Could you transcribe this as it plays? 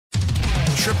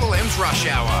Triple M's Rush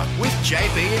Hour with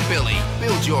JB and Billy.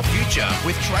 Build your future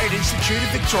with Trade Institute of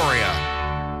Victoria.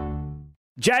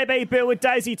 JB Bill with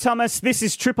Daisy Thomas. This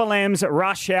is Triple M's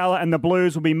Rush Hour, and the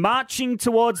Blues will be marching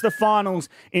towards the finals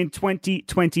in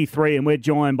 2023. And we're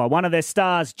joined by one of their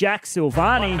stars, Jack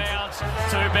Silvagni. 1 bounce, 2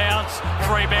 bounce,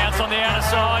 3 bounce on the outer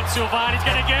side. Silvagni's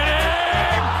going to get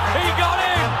him. He got him.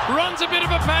 Runs a bit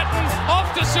of a pattern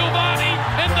off to Silvagni,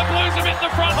 and the Blues have hit the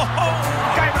front.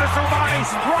 Gave it to Silvagni.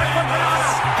 Right foot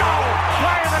pass. Goal.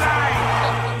 Play of the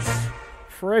day.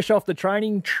 Fresh off the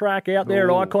training track out there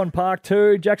at Icon Park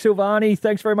 2. Jack Silvagni,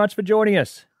 thanks very much for joining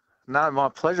us. No, my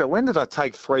pleasure. When did I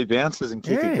take 3 bounces and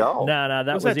kick a goal? No,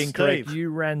 that was that incorrect. Steve? You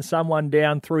ran someone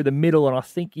down through the middle, and I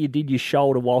think you did your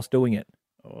shoulder whilst doing it.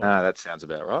 No, that sounds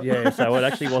about right. Yeah, so it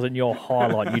actually wasn't your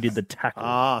highlight. You did the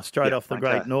tackle. Straight off the okay.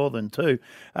 Great Northern too.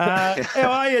 How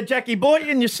are you, Jackie boy?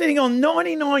 And you're sitting on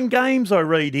 99 games, I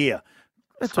read here.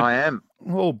 I am.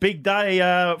 Oh, big day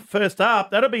first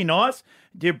half. That'll be nice.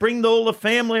 Do you bring all the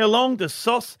family along? Does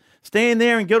Sauce stand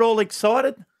there and get all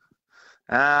excited?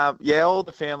 Yeah, all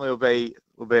the family will be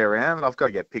around. I've got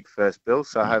to get picked first, Bill,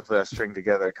 so hopefully I string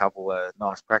together a couple of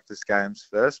nice practice games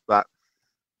first. But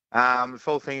if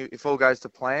all goes to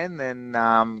plan, then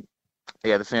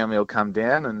the family will come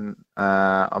down, and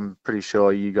I'm pretty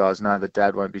sure you guys know that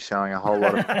Dad won't be showing a whole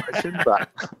lot of emotion, but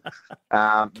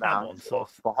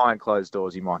behind closed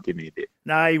doors, he might give me a bit.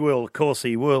 No, he will. Of course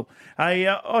he will. Hey,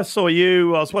 I saw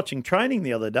you. I was watching training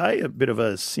the other day, a bit of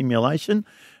a simulation,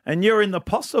 and you're in the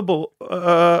probable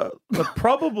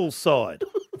side.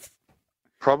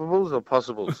 Probables or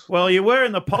possibles? Well, you were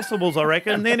in the possibles, I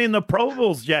reckon, and then in the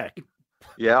probables, Jack.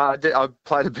 Yeah, I did. I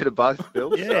played a bit of both,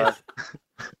 Bill. Yes.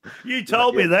 You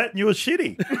told me that, and you were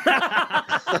shitty.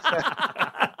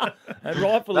 And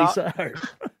rightfully so.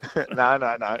 No.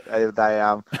 They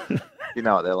you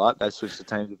know what they're like. They switch the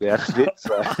teams about a bit.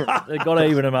 So. They've got to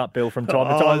even them up, Bill, from time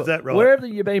to time. Is that right? Where have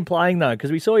you been playing, though?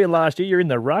 Because we saw you last year. You're in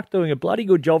the ruck doing a bloody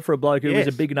good job for a bloke who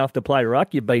wasn't big enough to play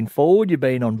ruck. You've been forward, you've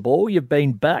been on ball, you've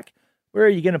been back. Where are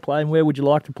you going to play, and where would you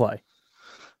like to play?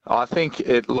 I think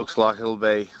it looks like it'll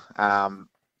be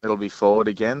forward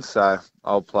again. So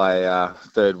I'll play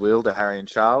third wheel to Harry and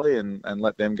Charlie and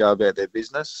let them go about their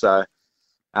business. So,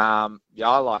 I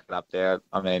like it up there.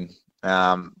 I mean,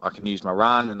 I can use my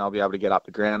run and I'll be able to get up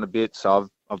the ground a bit. So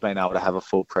I've been able to have a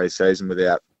full pre-season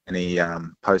without any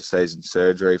post-season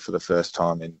surgery for the first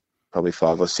time in probably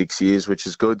 5 or 6 years, which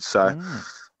is good. So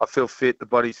I feel fit. The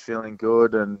body's feeling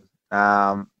good. And,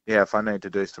 if I need to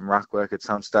do some ruck work at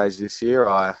some stage this year,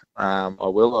 I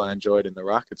will. I enjoy it in the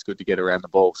ruck. It's good to get around the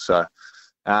ball. So,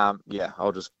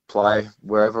 I'll just play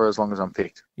wherever as long as I'm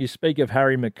picked. You speak of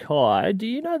Harry Mackay. Do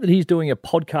you know that he's doing a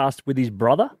podcast with his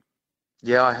brother?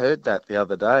 Yeah, I heard that the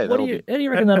other day. How do you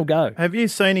reckon that'll go? Have you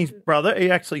seen his brother? He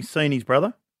actually seen his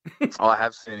brother? I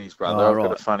have seen his brother. I've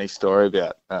got a funny story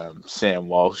about Sam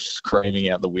Walsh screaming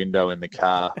out the window in the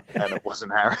car, and it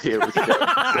wasn't Harry, it was Joe.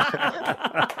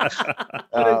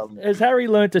 Has Harry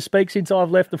learnt to speak since I've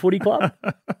left the footy club?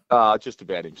 Just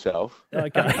about himself.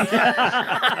 Okay.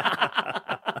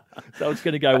 So it's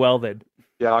going to go well then.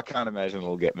 Yeah, I can't imagine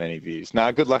it'll get many views.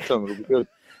 No, good luck to him. It'll be good.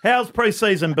 How's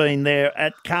pre-season been there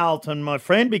at Carlton, my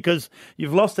friend? Because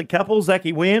you've lost a couple,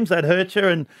 Zachy Williams, that hurt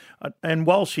you, and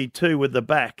Walshy too with the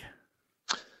back.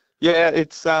 Yeah,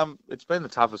 it's been the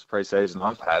toughest pre-season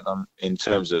I've had in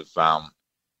terms of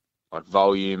like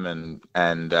volume and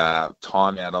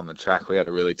time out on the track. We had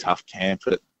a really tough camp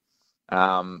at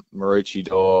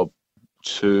Maroochydore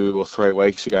 2 or 3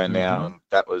 weeks ago now, and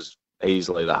that was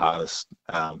easily the hardest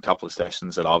couple of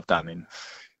sessions that I've done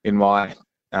in my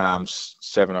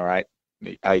 7 or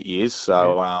 8 years.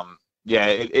 So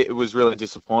it was really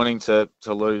disappointing to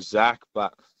lose Zach,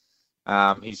 but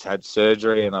he's had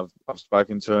surgery and I've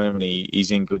spoken to him and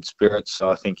he's in good spirits.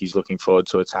 So I think he's looking forward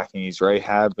to attacking his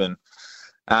rehab. And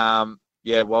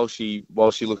Walshy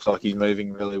looks like he's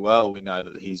moving really well. We know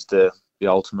that he's the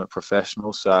ultimate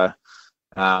professional. So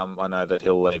I know that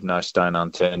he'll leave no stone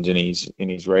unturned in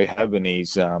his rehab and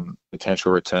his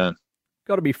potential return.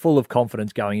 Got to be full of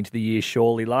confidence going into the year,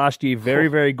 surely. Last year, very,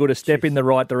 very good, a step in the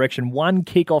right direction. One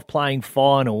kick off playing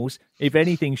finals. If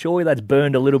anything, surely that's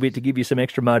burned a little bit to give you some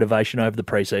extra motivation over the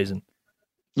pre-season.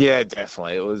 Yeah,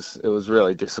 definitely. It was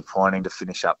really disappointing to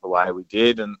finish up the way we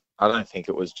did, and I don't think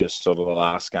it was just sort of the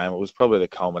last game. It was probably the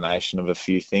culmination of a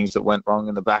few things that went wrong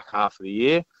in the back half of the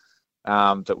year.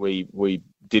 That we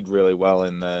did really well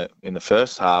in the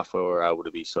first half, where we were able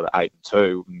to be sort of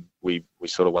 8-2. And we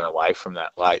sort of went away from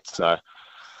that late. So,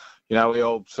 we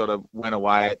all sort of went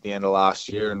away at the end of last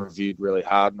year and reviewed really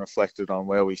hard and reflected on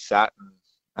where we sat.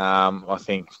 And I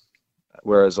think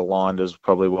we're as aligned as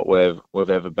probably what we've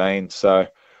ever been. So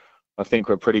I think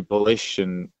we're pretty bullish,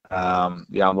 and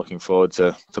I'm looking forward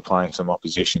to playing some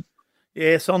opposition.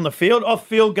 Yes, on the field. Off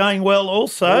field going well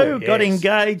also. Got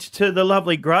engaged to the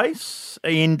lovely Grace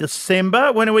in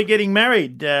December. When are we getting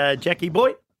married, Jackie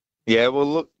boy? Yeah,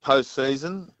 we'll look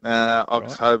post-season.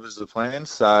 October's the plan.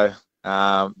 So,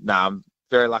 I'm a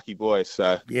very lucky boy.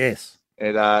 So yes,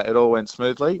 it all went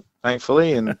smoothly,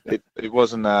 thankfully, and it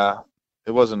wasn't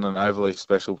an overly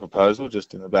special proposal,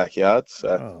 just in the backyard.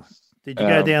 So, did you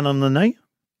go down on the knee?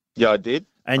 Yeah, I did.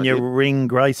 And you ring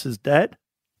Grace's dad?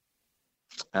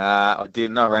 I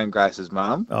didn't. I rang Grace's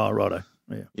mum. Oh, righto.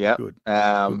 Yeah. Good.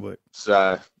 Good work.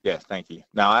 So, yeah, thank you.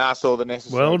 No, I asked all the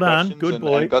necessary Well done. questions Good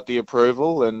boy. and got the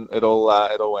approval, and it all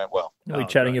went well. We're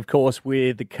chatting, of course,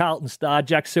 with the Carlton star,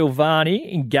 Jack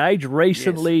Silvani, engaged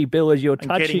recently, Bill, as you're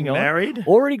touching on. Married.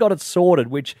 Already got it sorted,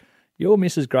 which your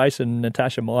Mrs. Grace and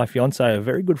Natasha, my fiance, are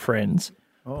very good friends.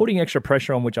 Putting extra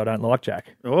pressure on, which I don't like,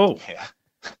 Jack. Oh. Yeah.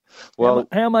 Well,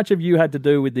 how much have you had to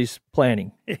do with this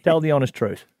planning? Tell the honest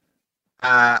truth.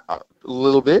 A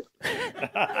little bit.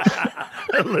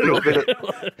 a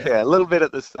little bit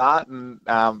at the start, and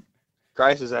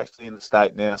Grace is actually in the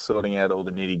state now, sorting out all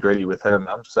the nitty gritty with her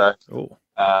mum. So,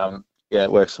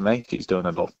 it works for me. She's doing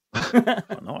it all.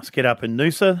 Nice. Get up in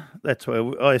Noosa. That's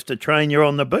where I used to train you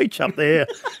on the beach up there.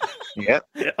 Yep.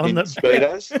 On the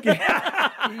speedos.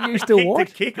 You still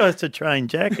what? I used to train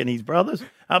Jack and his brothers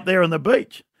up there on the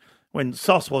beach. When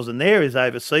Sauce wasn't there, he's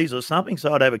overseas or something,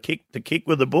 so I'd have a kick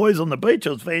with the boys on the beach. It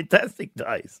was fantastic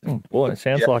days. Boy, it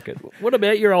sounds like it. What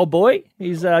about your old boy?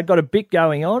 He's got a bit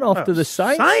going on off to the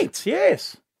Saints. Saints,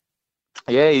 yes.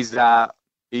 Yeah,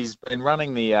 he's been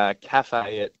running the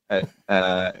cafe at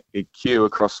Q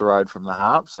across the road from the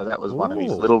Harp, so that was one of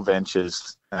his little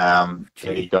ventures that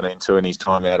he got into in his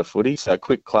time out of footy. So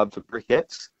quick club for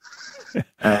briquettes.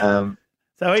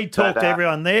 So he'd talk to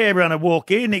everyone there. Everyone would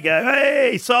walk in. He'd go,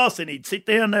 "Hey, Sauce," and he'd sit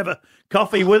down and have a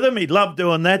coffee with them. He'd love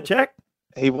doing that, Jack.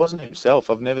 He wasn't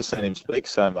himself. I've never seen him speak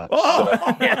so much.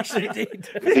 Oh, he actually did.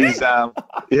 He's now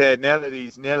that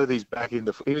he's back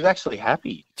into, he was actually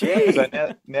happy. Gee. So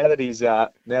now that he's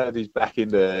back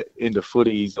into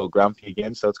footy, he's all grumpy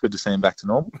again. So it's good to see him back to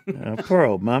normal. Oh, poor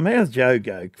old mum. How's Joe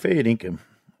go? Fair dinkum.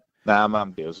 Nah,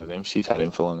 mum deals with him. She's had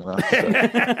him for long enough. So.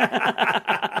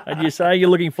 And you say you're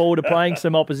looking forward to playing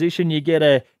some opposition. You get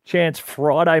a chance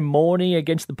Friday morning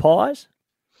against the Pies?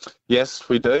 Yes,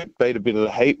 we do. Beat a bit of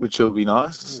the heat, which will be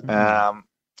nice. I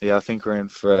think we're in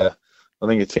for, I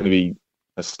think it's going to be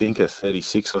a stinker,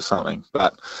 36 or something.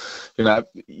 But,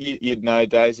 you'd know,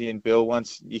 Daisy and Bill,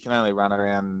 once you can only run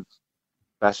around and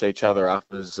bash each other up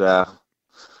as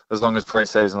long as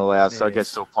pre-season allows. Yes. So it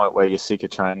gets to a point where you're sick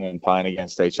of training and playing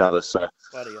against each other. So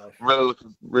really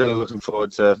looking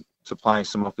forward to playing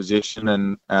some opposition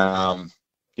and, I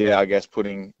guess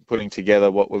putting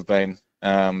together what we've been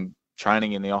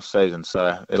training in the off-season.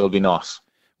 So it'll be nice.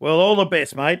 Well, all the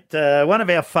best, mate. One of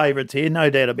our favourites here, no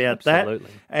doubt about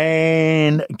Absolutely. that.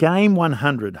 And game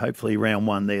 100, hopefully round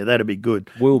one there. That'll be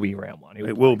good. Will be round one.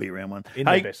 It will be round one. In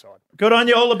the best side. Good on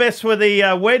you. All the best for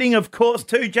the wedding, of course,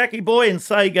 too, Jackie boy, and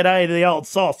say good day to the old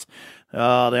Sauce.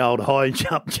 Oh, the old high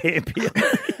jump champion.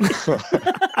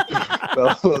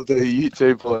 Well, do you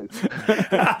too, please.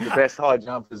 The best high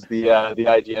jumpers the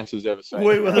AGS has ever seen.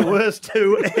 We were the worst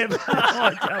two ever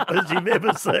high jumpers you've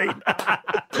ever seen.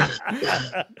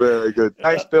 Very good.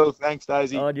 Thanks, Bill. Thanks,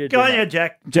 Daisy. Go on, you,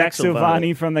 Jack. Jack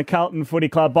Silvani from the Carlton Footy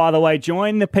Club. By the way,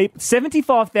 join the people.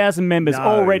 75,000 members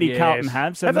already Carlton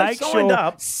have. So make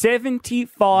sure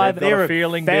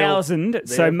 75,000.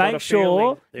 So make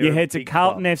sure you head to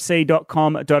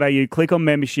carltonfc.com.au, click on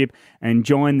membership and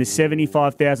join the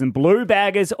 75,000 Blue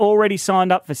Baggers already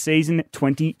signed up for season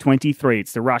 2023.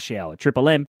 It's the Rush Hour, Triple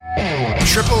M.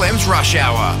 Triple M's Rush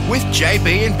Hour with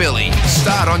JB and Billy.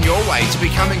 Start on your way to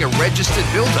becoming a registered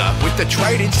builder with the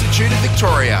Trade Institute of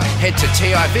Victoria. Head to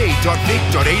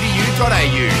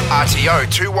tiv.vic.edu.au.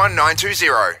 RTO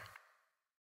 21920.